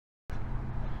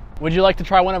Would you like to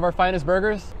try one of our finest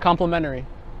burgers? Complimentary.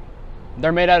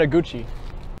 They're made out of Gucci.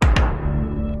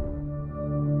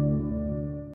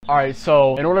 Alright,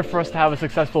 so in order for us to have a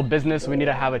successful business, we need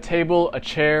to have a table, a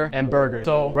chair, and burgers.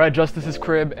 So we're at Justice's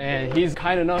crib, and he's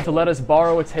kind enough to let us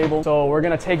borrow a table. So we're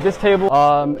gonna take this table,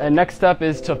 and next step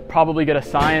is to probably get a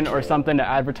sign or something to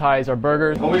advertise our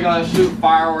burgers. Are we gonna shoot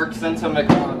fireworks into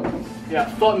McDonald's? Yeah,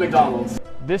 fuck McDonald's.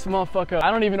 This motherfucker, I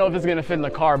don't even know if it's gonna fit in the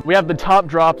car. We have the top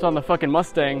drops on the fucking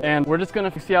Mustang, and we're just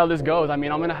gonna see how this goes. I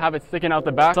mean, I'm gonna have it sticking out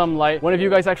the back, some light. One of you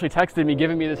guys actually texted me,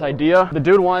 giving me this idea. The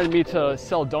dude wanted me to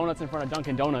sell donuts in front of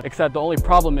Dunkin' Donuts, except the only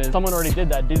problem is someone already did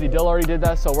that. Dizzy Dill already did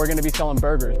that, so we're gonna be selling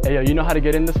burgers. Hey, yo, you know how to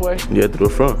get in this way? Yeah, through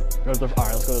the front. All right,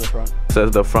 let's go to the front. It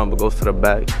says the front, but goes to the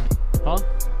back. Huh?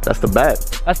 That's the back.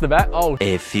 That's the back? Oh.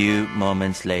 A few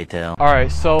moments later. All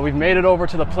right, so we've made it over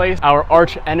to the place, our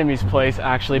arch enemy's place,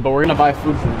 actually, but we're gonna buy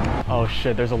food from them. Oh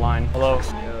shit, there's a line. Hello?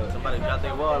 Yeah, somebody dropped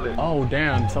their wallet. Oh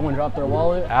damn, someone dropped their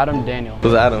wallet? Adam Daniel.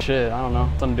 Who's Adam? Shit, I don't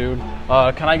know, some dude.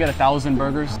 Can I get 1,000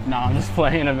 burgers? Nah, I'm just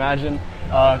playing, imagine.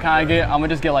 I'm gonna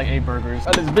just get like 8 burgers.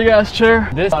 Got this big ass chair.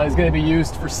 This is gonna be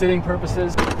used for sitting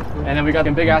purposes. And then we got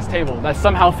a big ass table that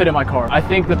somehow fit in my car. I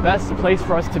think the best place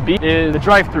for us to be is the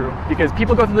drive-thru, because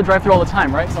people go through the drive-thru all the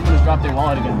time, right? Someone just dropped their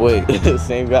wallet again. Wait,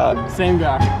 same guy. Same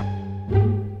guy.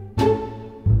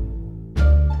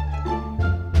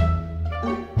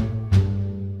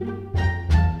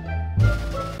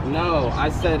 No, I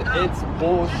said it's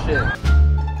bullshit.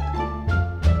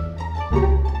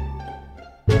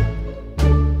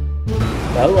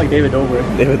 That looked like David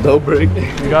Dobrik. David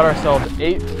Dobrik. We got ourselves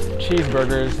 8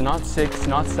 cheeseburgers, not 6,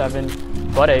 not 7,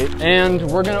 but 8. And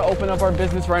we're gonna open up our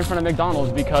business right in front of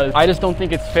McDonald's, because I just don't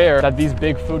think it's fair that these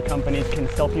big food companies can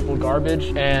sell people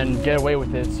garbage and get away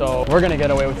with it. So we're gonna get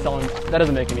away with selling, that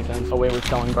doesn't make any sense, away with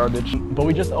selling garbage. But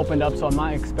we just opened up, so I'm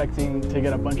not expecting to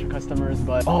get a bunch of customers,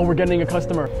 but oh, we're getting a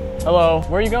customer. Hello,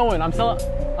 where are you going? I'm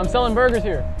selling burgers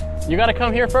here. You gotta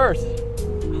come here first.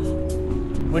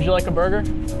 Would you like a burger?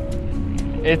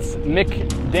 It's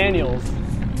McDaniel's.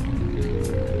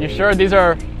 You sure these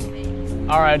are?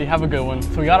 Alrighty, have a good one.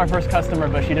 So we got our first customer,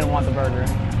 but she didn't want the burger.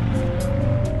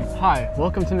 Hi,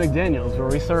 welcome to McDaniel's, where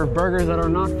we serve burgers that are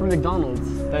not from McDonald's.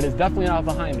 That is definitely not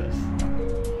behind us.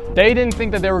 They didn't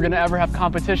think that they were gonna ever have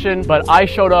competition, but I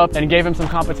showed up and gave them some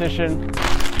competition.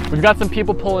 We've got some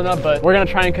people pulling up, but we're gonna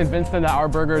try and convince them that our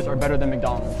burgers are better than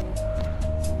McDonald's.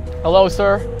 Hello,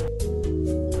 sir.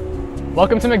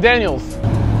 Welcome to McDaniel's.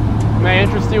 May I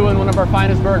interest you in one of our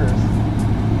finest burgers?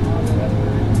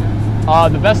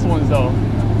 The best ones though.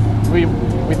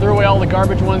 We threw away all the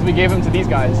garbage ones, we gave them to these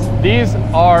guys. These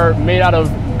are made out of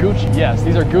Gucci. Yes,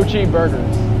 these are Gucci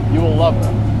burgers. You will love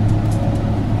them.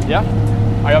 Yeah?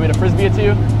 All right, you want me to frisbee it to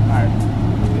you? All right.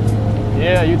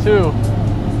 Yeah, you too.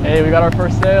 Hey, we got our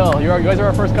first sale. You guys are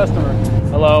our first customer.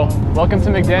 Hello, welcome to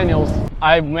McDaniel's.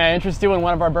 May I interest you in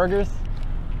one of our burgers?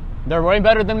 They're way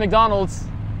better than McDonald's.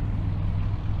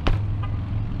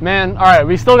 Man, all right,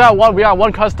 we got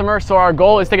one customer, so our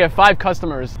goal is to get 5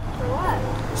 customers. For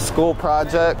what? School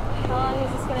project. How long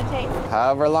is this gonna take?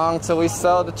 However long till we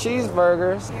sell the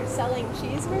cheeseburgers. You're selling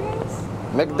cheeseburgers?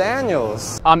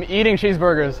 McDaniel's. I'm eating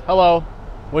cheeseburgers. Hello,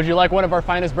 would you like one of our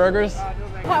finest burgers?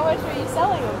 How much are you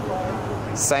selling them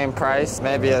for? Same price,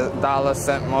 maybe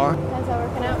 $1 more. How's that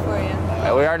working out for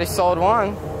you? We already sold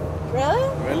one. Really?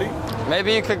 Really?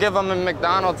 Maybe you could give him a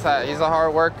McDonald's hat. He's a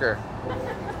hard worker.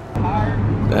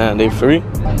 Damn, they free?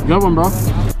 Good one, bro.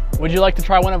 Would you like to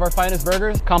try one of our finest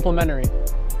burgers? Complimentary.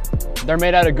 They're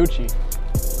made out of Gucci.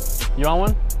 You want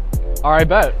one? All right,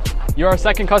 bet. You're our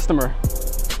second customer.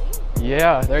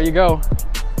 Yeah, there you go.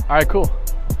 All right, cool.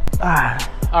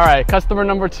 All right, customer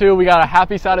number 2. We got a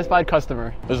happy, satisfied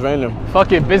customer. It's random.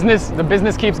 Fuck it, the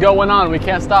business keeps going on. We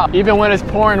can't stop. Even when it's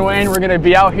pouring rain, we're gonna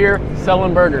be out here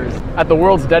selling burgers at the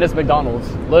world's deadest McDonald's.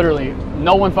 Literally,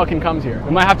 no one fucking comes here.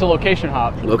 We might have to location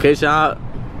hop. Location hop?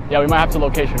 Yeah, we might have to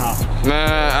location hop. Man,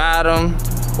 Adam,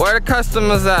 where the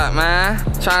customers at, man?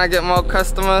 Trying to get more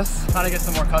customers? Trying to get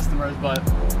some more customers, but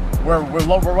we're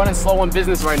running slow on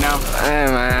business right now. Hey,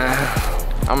 man,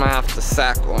 I'm gonna have to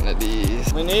sack one of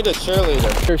these. We need a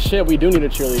cheerleader. Shit, we do need a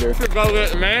cheerleader. We should go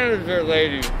get the manager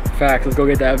lady. Fact, let's go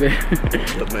get that bitch.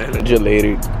 The manager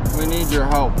lady. We need your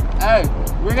help. Hey,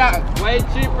 we got way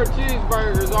cheaper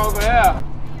cheeseburgers over here.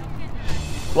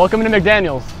 Welcome to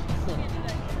McDaniel's.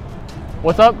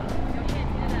 What's up?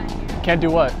 Can't do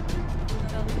what?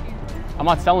 I'm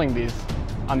not selling these.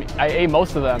 I ate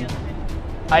most of them.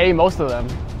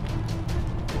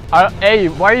 Hey,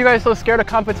 why are you guys so scared of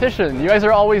competition? You guys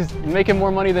are always making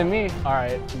more money than me. All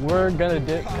right, we're gonna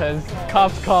dip because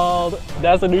cops called.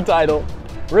 That's a new title.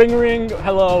 Ring, ring,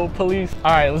 hello, police.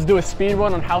 All right, let's do a speed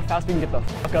run on how fast we can get the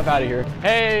fuck up out of here.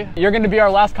 Hey, you're gonna be our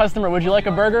last customer. Would you like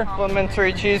a burger?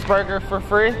 Complimentary cheeseburger for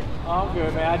free. Oh, I'm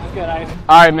good, man. I just got ice.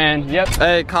 All right, man. Yep.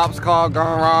 Hey, cops call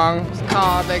gone wrong. It's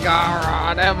called, they gone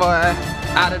wrong. That boy,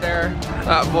 out of there.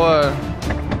 That boy.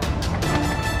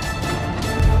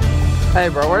 Hey,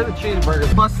 bro, where are the cheeseburgers?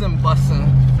 Bussin'.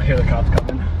 I hear the cops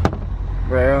coming.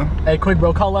 Bro. Hey, quick,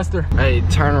 bro. Call Lester. Hey,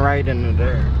 turn right into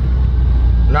there.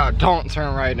 No, don't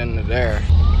turn right into there.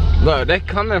 Look, they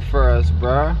coming for us,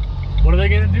 bro. What are they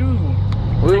gonna do?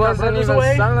 We wasn't even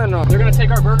selling them. They're gonna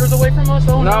take our burgers away from us?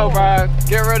 Oh, no, bro.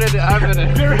 Get rid of the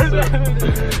evidence. Get rid of the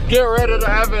evidence. Get rid of the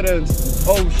evidence.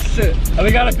 Oh, shit. And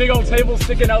we got a big old table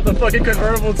sticking out the fucking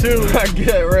convertible, too.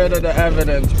 Get rid of the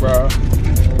evidence, bro.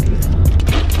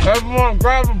 Everyone,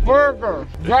 grab a burger.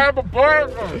 Grab a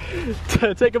burger.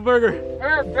 Take a burger.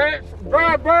 Hey, bitch,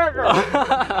 grab a burger.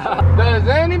 Does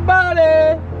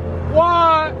anybody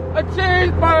want a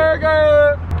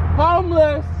cheeseburger?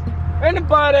 Homeless.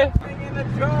 Anybody?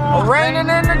 Raining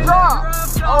in the drop.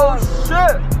 Oh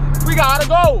shit. We gotta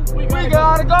go. We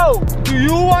gotta go. Do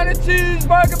you want a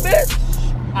cheeseburger,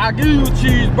 bitch? I'll give you a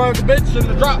cheeseburger, bitch, in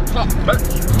the drop top,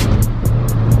 bitch.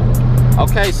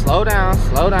 Okay, slow down,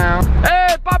 slow down.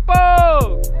 Hey,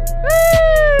 Papo!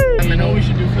 You know what we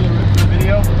should do for the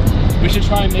video? We should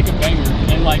try and make a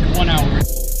banger in like 1 hour.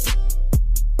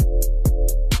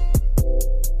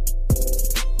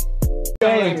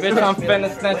 Hey, bitch, I'm finna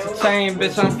snatch a chain.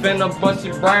 Bitch, I'm finna bust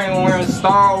your brain. Wearing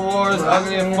Star Wars.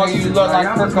 Ugly as fuck, you look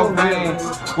like Kurt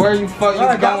Cobain. Where you fuck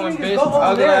you going, bitch?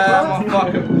 Ugly ass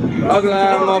motherfucker. Ugly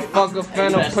ass motherfucker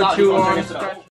finna put you on the stretch.